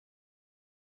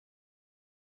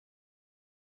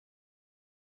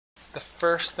The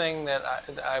first thing that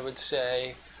I would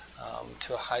say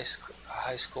to a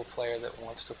high school player that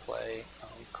wants to play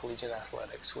collegiate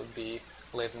athletics would be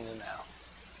live in the now.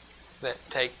 That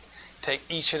take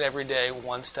each and every day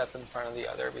one step in front of the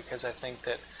other, because I think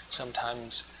that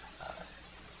sometimes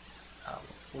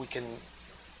we can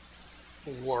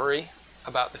worry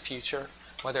about the future,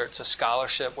 whether it's a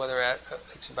scholarship, whether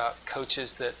it's about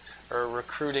coaches that are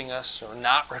recruiting us or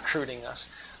not recruiting us.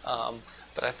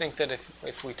 But I think that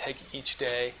if we take each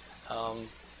day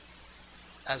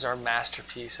as our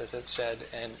masterpiece, as it said,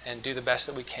 and do the best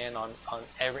that we can on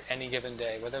any given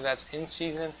day, whether that's in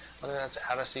season, whether that's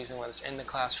out of season, whether it's in the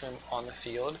classroom, on the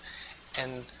field,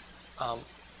 and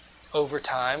over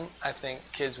time, I think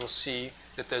kids will see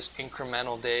that those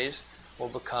incremental days will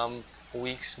become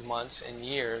weeks, months, and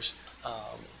years,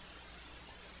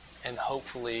 and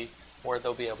hopefully where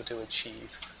they'll be able to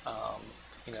achieve,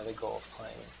 the goal of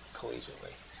playing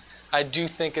collegiately. I do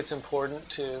think it's important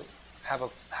to have a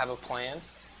plan,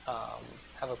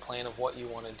 have a plan of what you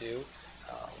want to do.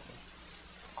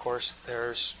 Of course,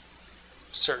 there's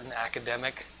certain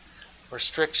academic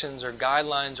restrictions or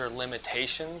guidelines or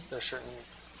limitations. There's certain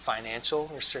financial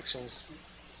restrictions,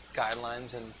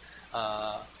 guidelines,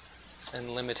 and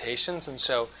limitations, and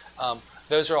so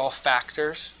those are all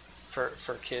factors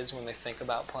for kids when they think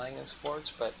about playing in sports.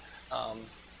 But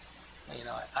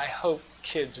I hope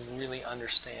kids really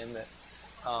understand that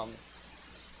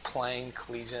playing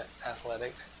collegiate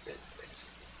athletics,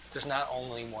 there's not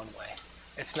only one way.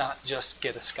 It's not just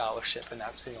get a scholarship and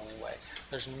that's the only way.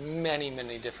 There's many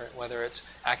different, whether it's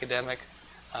academic,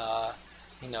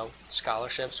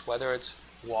 scholarships, whether it's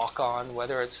walk-on,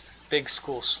 whether it's big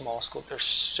school, small school. There's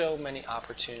so many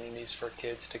opportunities for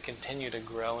kids to continue to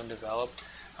grow and develop.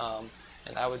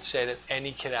 And I would say that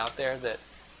any kid out there that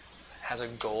has a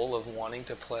goal of wanting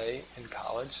to play in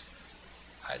college,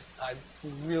 I'd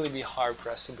really be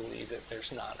hard-pressed to believe that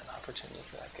there's not an opportunity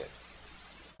for that kid.